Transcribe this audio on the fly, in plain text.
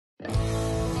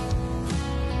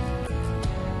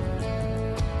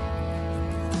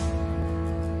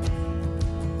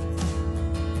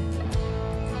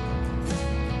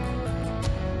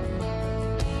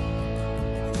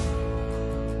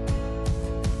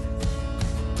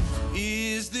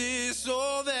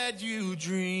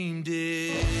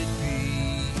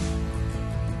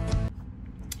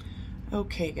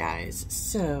Okay guys,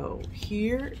 so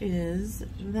here is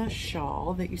the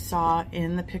shawl that you saw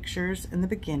in the pictures in the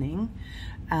beginning.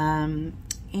 And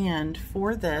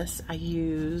for this I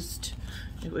used,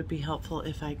 it would be helpful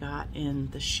if I got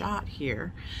in the shot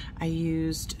here, I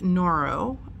used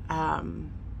Noro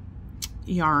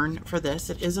yarn for this.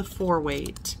 It is a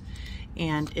 4-weight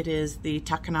and it is the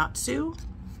Takanatsu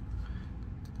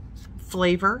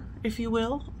flavor, if you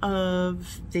will,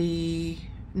 of the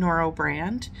Noro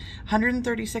brand.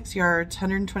 136 yards,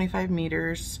 125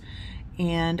 meters,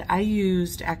 and I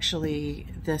used actually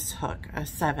this hook, a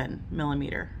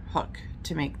 7mm hook,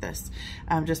 to make this,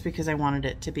 just because I wanted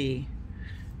it to be,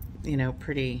 you know,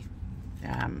 pretty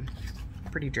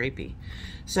drapey.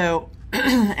 So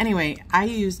anyway, I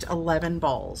used 11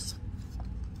 balls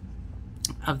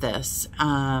of this,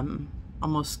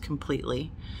 almost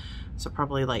completely, so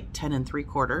probably like 10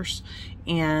 3/4,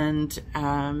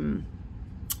 and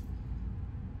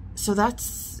so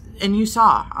that's, and you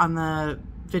saw on the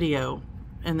video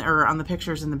or on the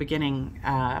pictures in the beginning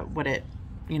what it,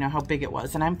 you know, how big it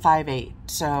was, and I'm 5'8",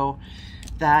 so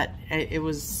that it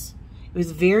was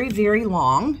very, very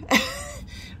long,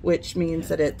 which means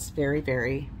that it's very,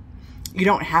 very, you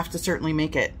don't have to certainly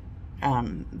make it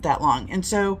that long. And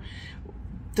so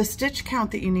the stitch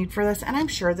count that you need for this, and I'm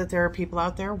sure that there are people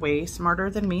out there way smarter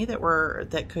than me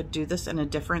that could do this in a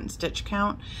different stitch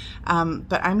count,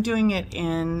 but I'm doing it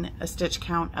in a stitch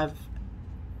count of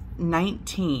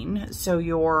 19. So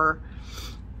your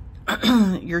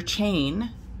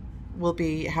chain will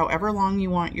be however long you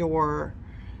want your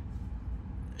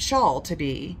shawl to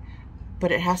be, but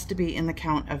it has to be in the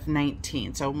count of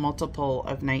 19, so multiple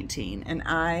of 19. And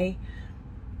I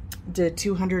did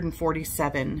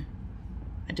 247.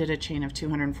 I did a chain of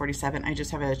 247. I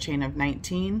just have a chain of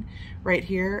 19 right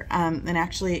here. And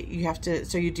actually you have to,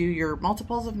 so you do your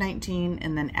multiples of 19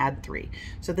 and then add 3.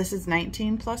 So this is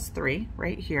 19 plus 3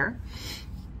 right here.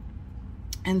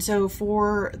 And so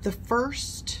for the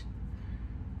first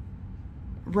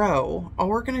row, all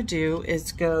we're gonna do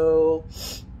is go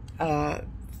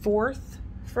 4th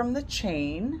from the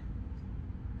chain.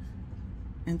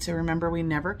 And so remember, we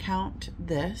never count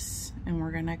this, and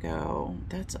we're gonna go,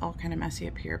 that's all kind of messy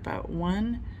up here, but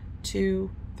 1, 2,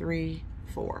 3,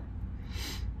 4.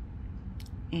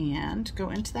 And go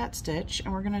into that stitch,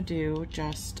 and we're gonna do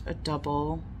just a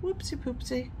double, whoopsie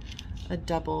poopsie, a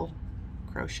double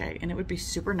crochet. And it would be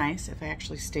super nice if I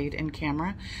actually stayed in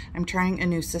camera. I'm trying a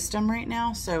new system right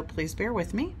now, so please bear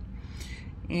with me.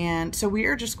 And so we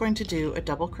are just going to do a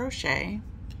double crochet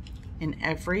in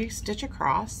every stitch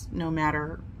across, no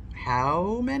matter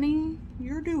how many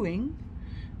you're doing,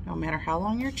 no matter how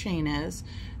long your chain is.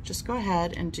 Just go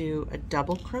ahead and do a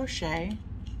double crochet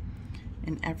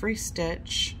in every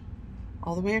stitch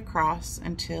all the way across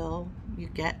until you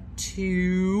get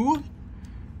to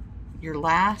your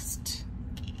last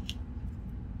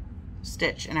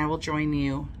stitch, and I will join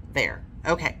you there.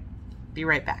 Okay, be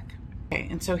right back. Okay,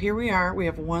 and so here we are. We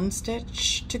have 1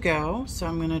 stitch to go, so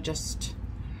I'm gonna just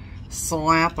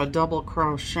slap a double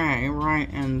crochet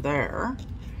right in there,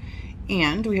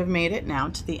 and we have made it now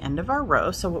to the end of our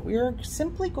row. So what we are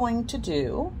simply going to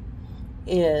do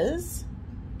is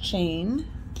chain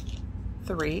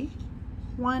 3,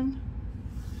 1,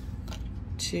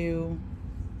 2,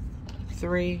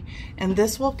 3, and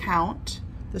this will count,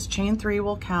 this chain 3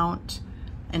 will count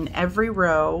in every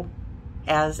row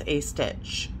as a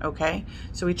stitch. Okay,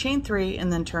 so we chain 3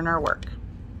 and then turn our work.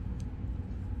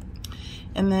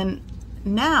 And then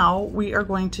now we are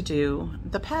going to do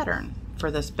the pattern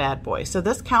for this bad boy. So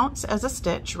this counts as a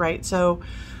stitch, right? So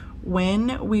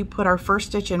when we put our first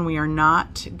stitch in, we are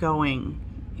not going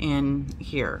in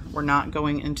here. We're not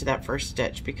going into that first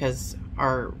stitch because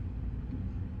our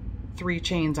 3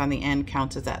 chains on the end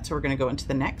counts as that. So we're going to go into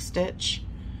the next stitch,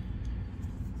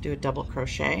 do a double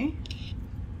crochet,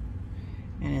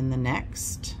 and in the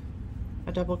next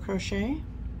a double crochet.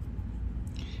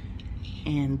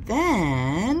 And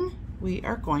then we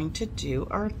are going to do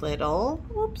our little,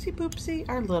 whoopsie poopsie,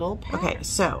 our little pattern. Okay,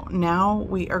 so now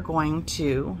we are going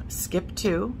to skip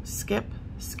 2, skip,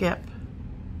 skip,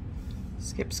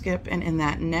 skip, skip, and in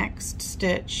that next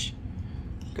stitch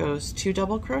goes 2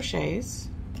 double crochets.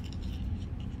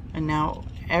 And now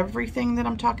everything that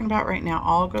I'm talking about right now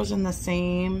all goes in the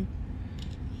same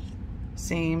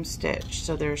stitch.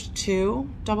 So there's 2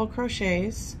 double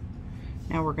crochets.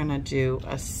 Now we're gonna do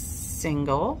a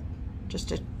single,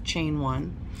 just a chain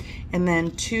 1, and then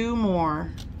 2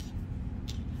 more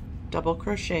double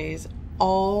crochets,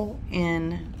 all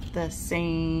in the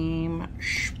same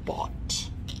spot.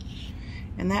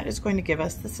 And that is going to give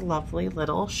us this lovely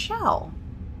little shell.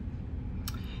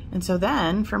 And so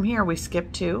then from here we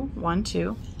skip 2, 1,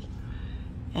 2,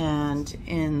 and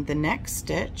in the next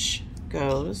stitch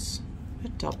goes a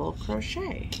double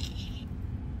crochet.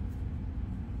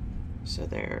 So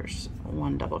there's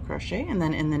 1 double crochet, and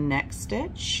then in the next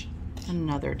stitch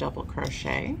another double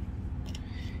crochet.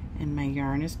 And my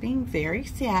yarn is being very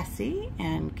sassy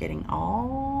and getting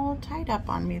all tied up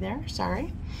on me there,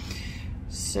 sorry.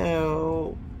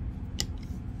 So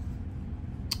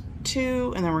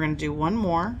 2, and then we're going to do 1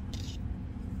 more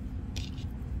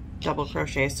double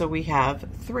crochet. So we have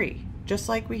 3, just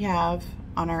like we have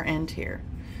on our end here.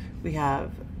 We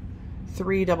have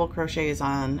 3 double crochets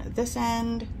on this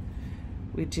end.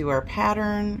 We do our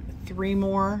pattern, 3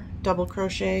 more double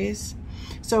crochets.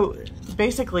 So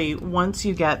basically, once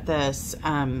you get this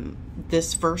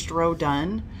this first row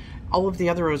done, all of the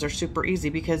other rows are super easy,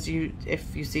 because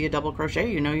if you see a double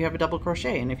crochet, you know you have a double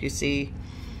crochet, and if you see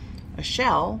a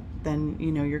shell, then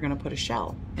you know you're going to put a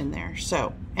shell in there.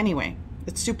 So anyway,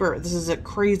 this is a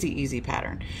crazy easy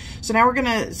pattern. So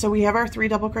now so we have our 3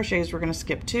 double crochets. We're going to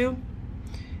skip 2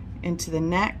 into the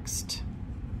next.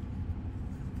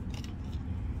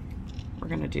 We're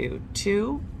going to do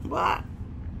 2. What?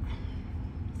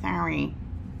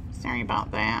 Sorry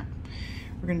about that.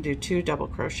 We're going to do 2 double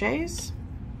crochets,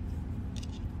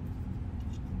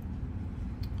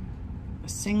 a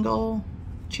single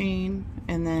chain,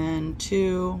 and then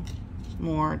 2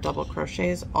 more double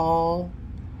crochets, all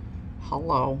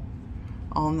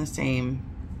in the same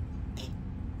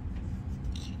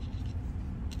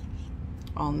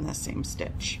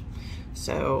stitch.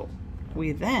 So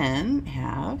we then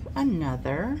have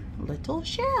another little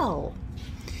shell.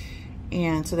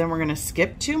 And so then we're going to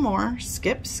skip 2 more,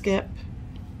 skip,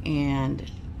 and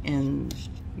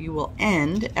you will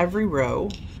end every row,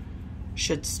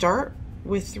 should start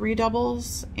with 3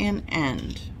 doubles and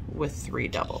end with 3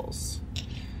 doubles.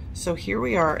 So here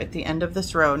we are at the end of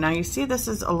this row. Now you see this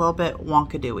is a little bit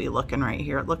wonkadooey looking right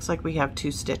here. It looks like we have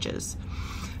 2 stitches.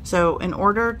 So in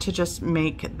order to just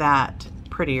make that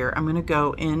prettier, I'm going to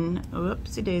go in,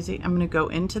 whoopsie daisy, I'm going to go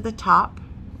into the top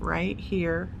right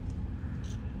here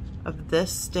of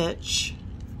this stitch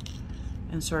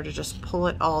and sort of just pull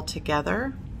it all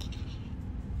together.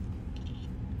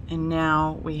 And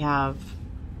now we have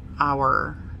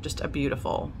just a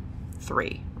beautiful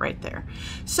 3 right there.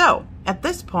 So at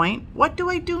this point, what do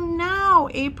I do now,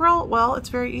 April? Well, it's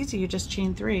very easy. You just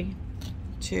chain 3,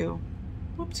 2,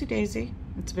 whoopsie daisy.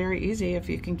 It's very easy if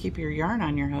you can keep your yarn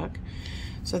on your hook.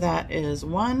 So that is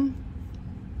 1,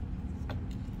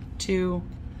 2,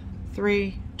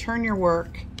 3, turn your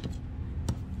work,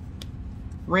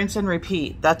 rinse and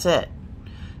repeat. That's it.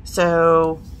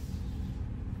 So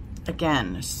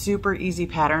again, super easy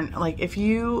pattern. Like if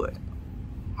you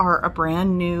are a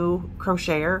brand new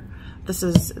crocheter, the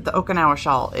Okinawa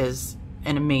Shawl is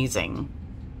an amazing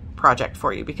project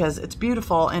for you, because it's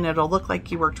beautiful and it'll look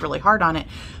like you worked really hard on it,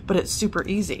 but it's super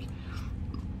easy.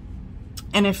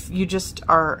 And if you just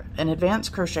are an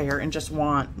advanced crocheter and just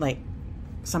want like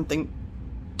something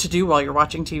to do while you're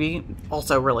watching TV,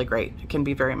 also really great. It can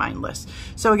be very mindless.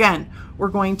 So again, we're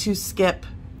going to skip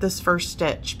this first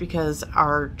stitch because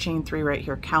our chain 3 right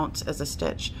here counts as a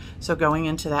stitch. So going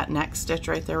into that next stitch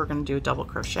right there, we're going to do a double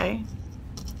crochet.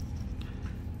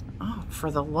 Oh, for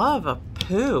the love of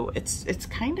poo, it's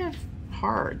kind of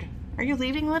hard. Are you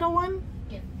leaving, little one?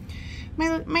 Yeah.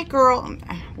 My girl,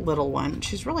 little one,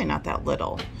 she's really not that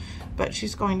little, but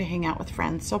she's going to hang out with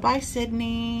friends. So bye,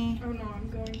 Sydney. Oh no, I'm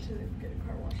going to get a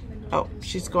car wash and then Oh,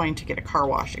 she's going to get a car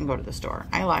wash and go to the store.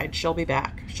 I lied. She'll be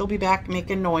back. She'll be back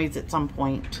making noise at some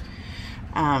point.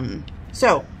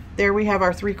 So there we have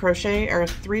our 3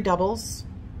 doubles.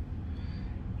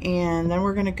 And then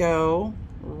we're going to go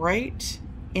right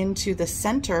into the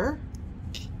center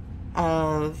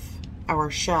of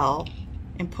our shell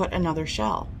and put another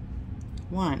shell.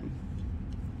 1,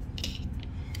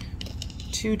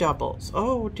 2 doubles.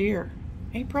 Oh dear.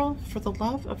 April, for the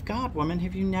love of God, woman,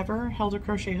 have you never held a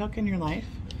crochet hook in your life?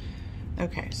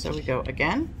 Okay, so we go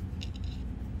again.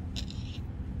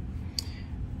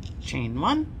 Chain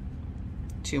 1,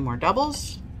 2 more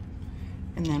doubles,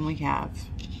 and then we have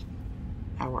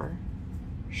our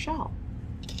shell.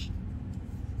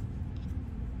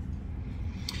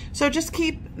 So just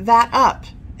keep that up,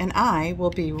 and I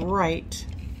will be right,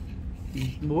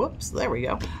 whoops, there we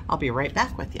go. I'll be right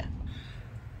back with you.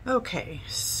 Okay,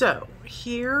 so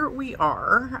here we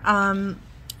are.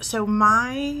 So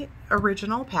my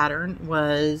original pattern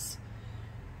was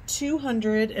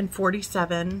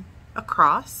 247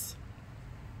 across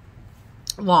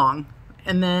long,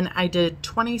 and then I did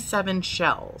 27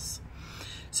 shells.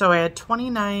 So I had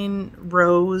 29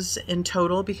 rows in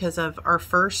total because of our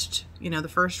first, the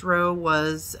first row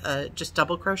was just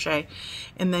double crochet,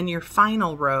 and then your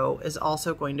final row is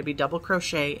also going to be double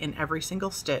crochet in every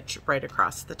single stitch right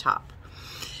across the top.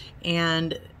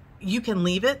 And you can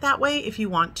leave it that way if you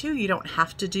want to. You don't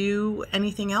have to do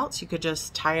anything else. You could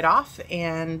just tie it off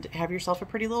and have yourself a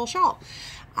pretty little shawl.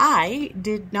 I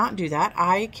did not do that.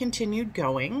 I continued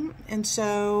going. And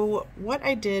so what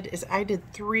I did is I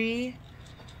did 3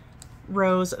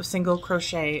 rows of single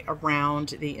crochet around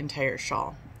the entire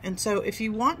shawl. And so if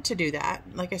you want to do that,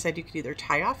 like I said, you could either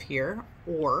tie off here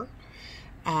or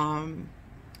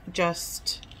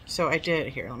so I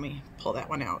did here, let me pull that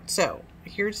one out. So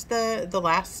here's the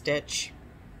last stitch,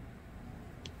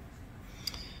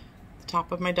 the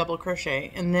top of my double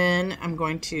crochet, and then I'm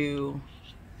going to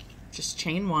just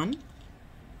chain 1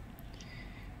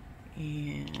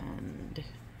 and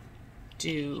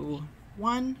do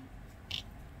 1,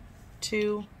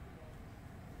 2,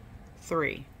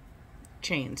 3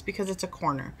 chains because it's a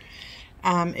corner.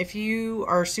 If you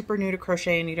are super new to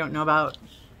crochet and you don't know about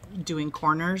doing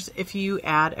corners, if you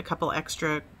add a couple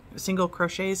extra single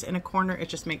crochets in a corner, it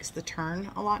just makes the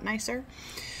turn a lot nicer.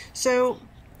 So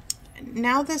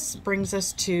now this brings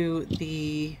us to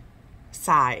the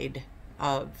side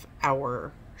of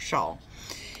our shawl.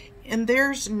 And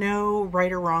there's no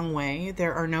right or wrong way.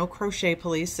 There are no crochet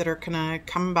police that are gonna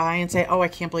come by and say, oh, I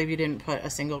can't believe you didn't put a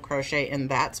single crochet in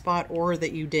that spot, or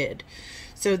that you did.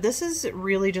 So this is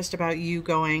really just about you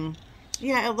going,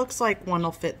 yeah, it looks like one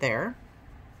will fit there.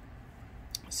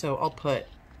 So I'll put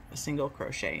a single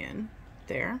crochet in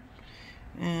there,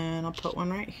 and I'll put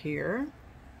one right here.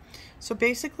 So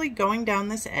basically going down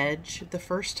this edge the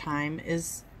first time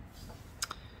is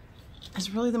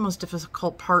really the most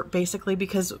difficult part, basically,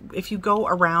 because if you go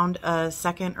around a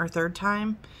second or third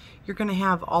time, you're going to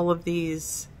have all of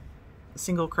these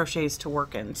single crochets to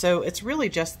work in. So it's really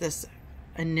just this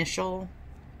initial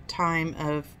time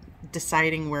of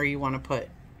deciding where you want to put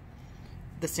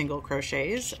the single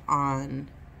crochets on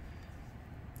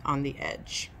the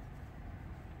edge.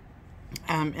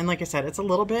 And like I said, it's a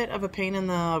little bit of a pain in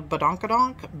the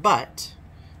badonkadonk, but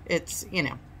it's,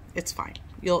 it's fine.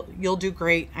 You'll do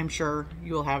great. I'm sure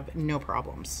you will have no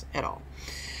problems at all.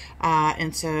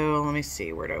 And so let me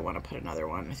see, where do I want to put another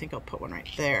one? I think I'll put one right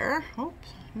there. Oh,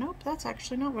 nope, that's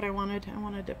actually not what I wanted. I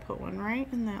wanted to put one right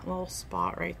in that little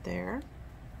spot right there.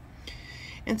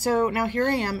 And so now here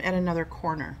I am at another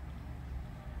corner.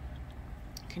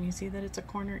 Can you see that it's a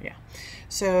corner? Yeah.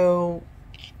 So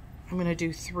I'm going to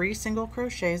do 3 single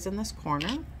crochets in this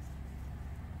corner.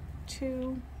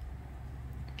 2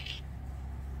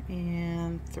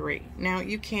 and 3. Now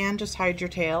you can just hide your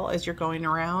tail as you're going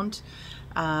around.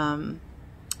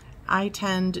 I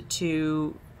tend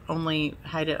to only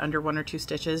hide it under 1 or 2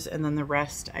 stitches, and then the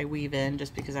rest I weave in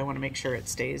just because I want to make sure it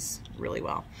stays really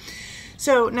well.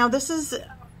 So now this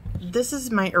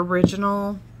is my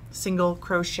original single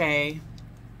crochet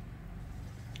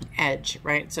edge,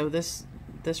 right? So this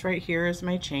right here is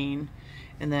my chain,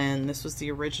 and then this was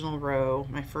the original row,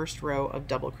 my first row of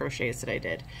double crochets that I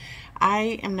did.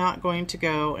 I am not going to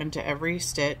go into every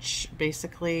stitch,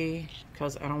 basically,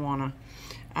 because I don't want to.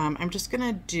 I'm just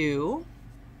going to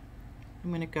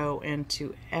go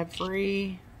into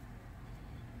every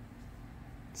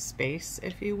space,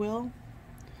 if you will,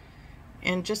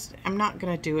 and just, I'm not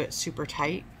going to do it super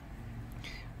tight.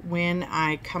 When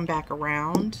I come back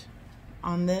around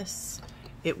on this,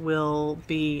 it will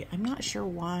be, I'm not sure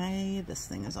why this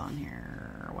thing is on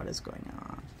here, or what is going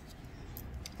on.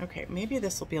 Okay, maybe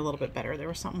this will be a little bit better. There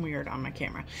was something weird on my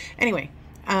camera. Anyway,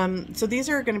 so these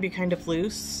are going to be kind of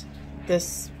loose.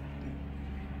 This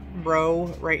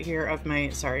row right here of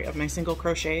my, of my single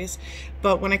crochets,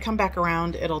 but when I come back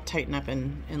around, it'll tighten up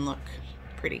and look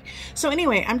pretty. So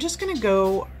anyway, I'm just going to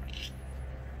go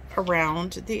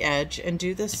around the edge and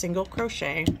do this single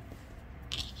crochet.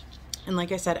 And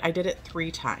like I said, I did it 3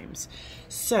 times.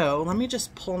 So let me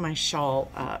just pull my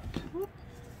shawl up.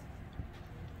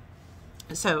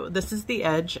 So this is the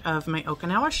edge of my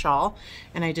Okinawa shawl,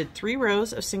 and I did 3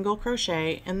 rows of single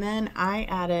crochet, and then I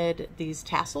added these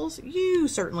tassels. You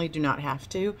certainly do not have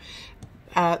to.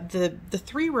 The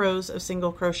 3 rows of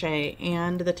single crochet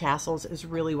and the tassels is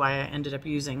really why I ended up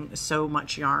using so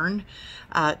much yarn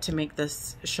to make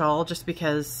this shawl, just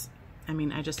because, I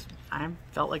mean, I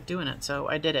felt like doing it, so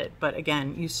I did it. But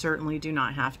again, you certainly do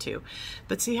not have to.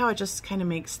 But see how it just kind of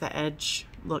makes the edge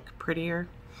look prettier?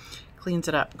 Cleans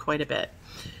it up quite a bit.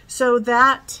 So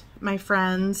that, my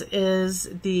friends, is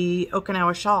the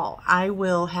Okinawa shawl. I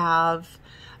will have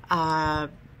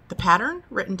the pattern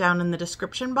written down in the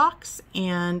description box,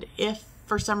 and if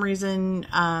for some reason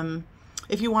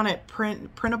if you want it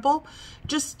printable,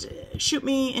 just shoot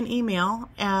me an email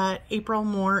at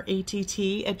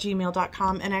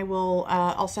aprilmooreatt@gmail.com, and I will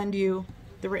I'll send you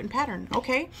the written pattern.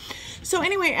 Okay, so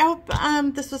anyway, I hope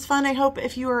this was fun. I hope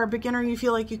if you are a beginner, you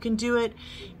feel like you can do it.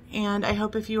 And I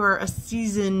hope if you are a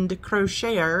seasoned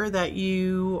crocheter that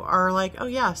you are like, oh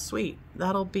yeah, sweet.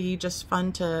 That'll be just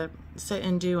fun to sit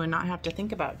and do and not have to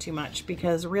think about too much,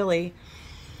 because really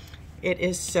it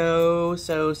is so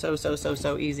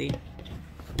easy.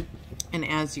 And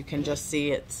as you can just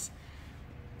see,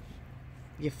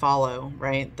 you follow,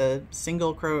 right? The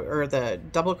the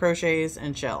double crochets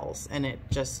and shells, and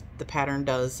the pattern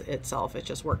does itself. It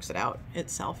just works it out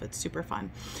itself. It's super fun.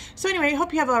 So anyway, I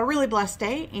hope you have a really blessed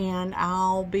day, and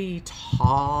I'll be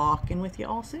talking with you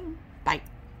all soon. Bye.